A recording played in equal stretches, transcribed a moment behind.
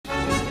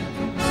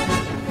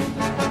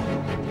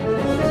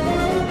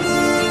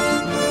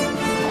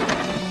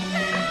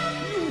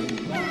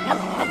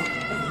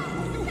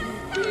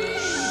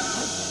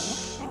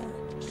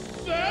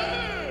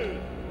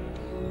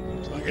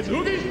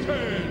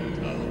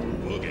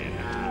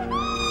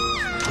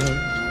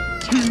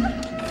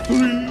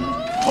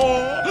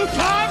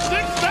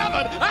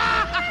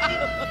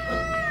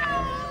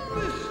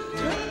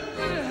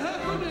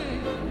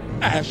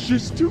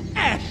ashes to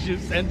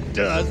ashes and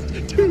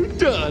dust to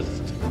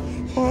dust.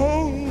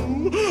 Oh,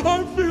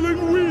 I'm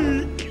feeling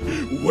weak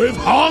with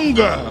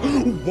hunger.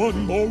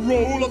 One more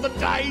roll of the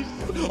dice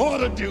ought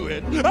to do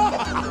it.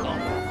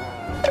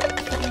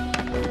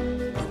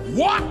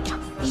 What?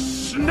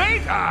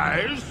 Snake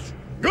eyes?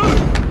 Good.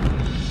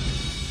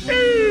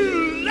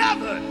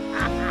 11!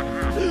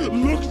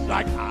 Looks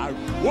like I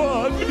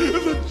won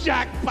the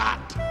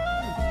jackpot.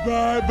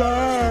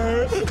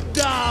 Bye-bye,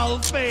 doll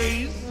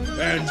face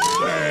and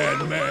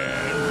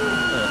Sandman.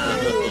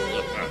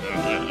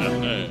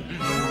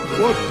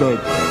 What the?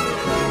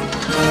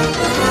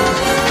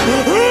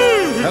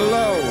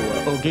 Hello,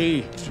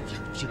 Oogie.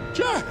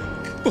 Jack,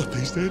 but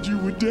they said you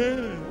were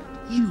dead.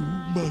 You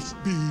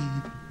must be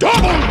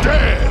double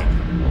dead.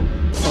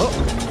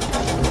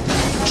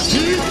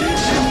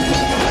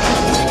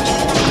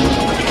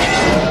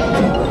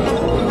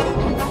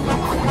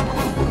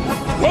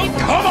 Well,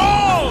 come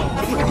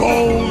on,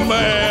 Bone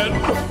Man.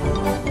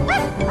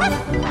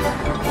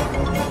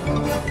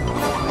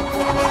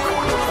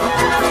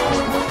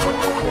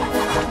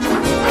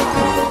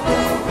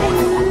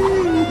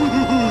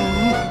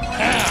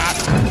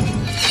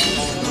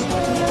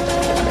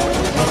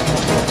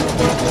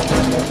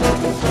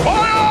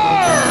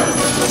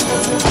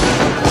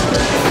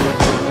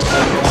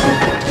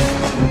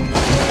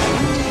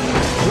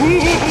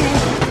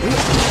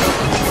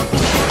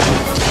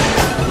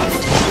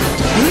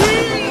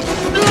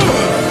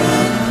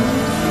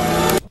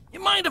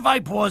 If I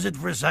pause it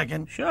for a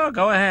second? Sure,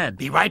 go ahead.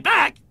 Be right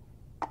back.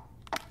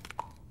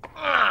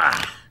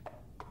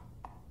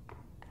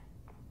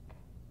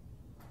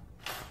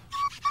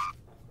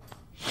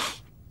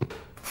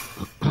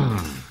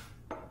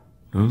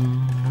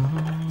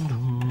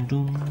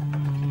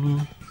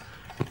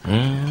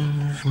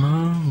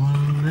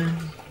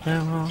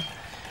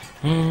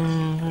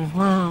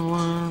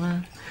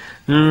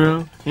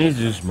 It's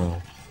a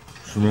small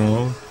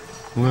world.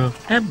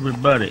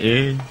 Everybody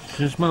is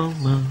a small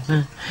world.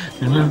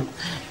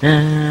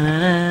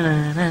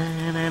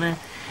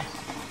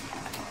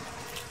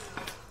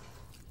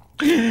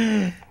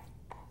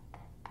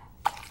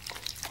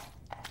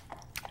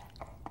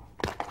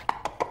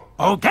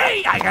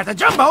 Okay, I got the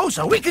jumbo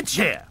so we can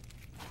share.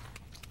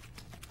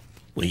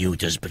 Were you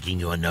just picking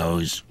your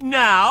nose?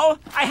 No,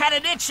 I had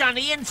an itch on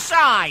the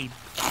inside.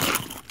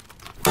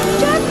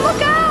 Jack,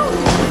 look out!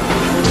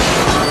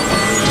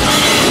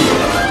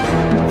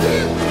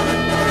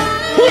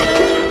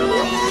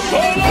 So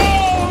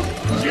long,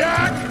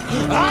 Jack!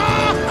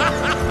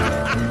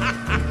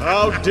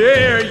 How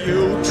dare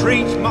you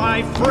treat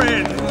my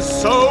friends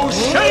so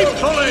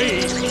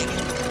shamefully!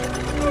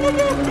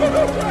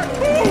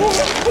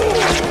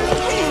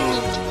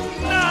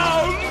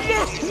 Now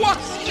look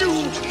what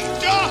you've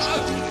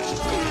done!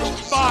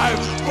 My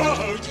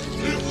bugs!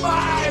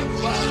 My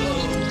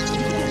bugs!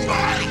 My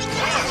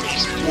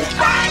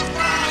bugs! My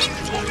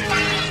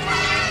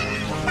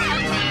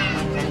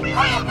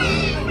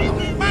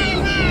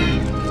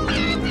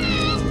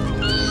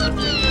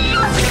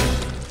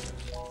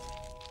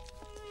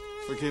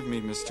Forgive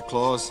me, Mr.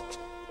 Claus.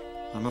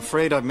 I'm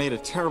afraid I've made a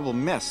terrible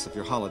mess of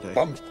your holiday.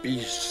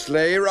 Bumpy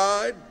sleigh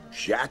ride,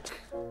 Jack?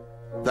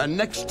 The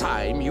next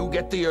time you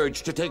get the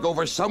urge to take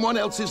over someone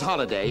else's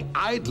holiday,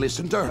 I'd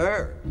listen to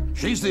her.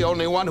 She's the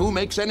only one who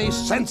makes any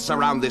sense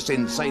around this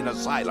insane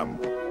asylum.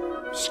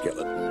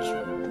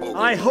 Skeletons.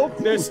 I hope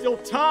there's still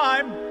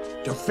time.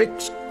 To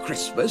fix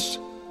Christmas?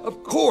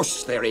 Of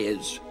course there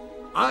is.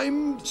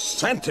 I'm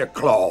Santa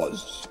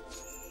Claus.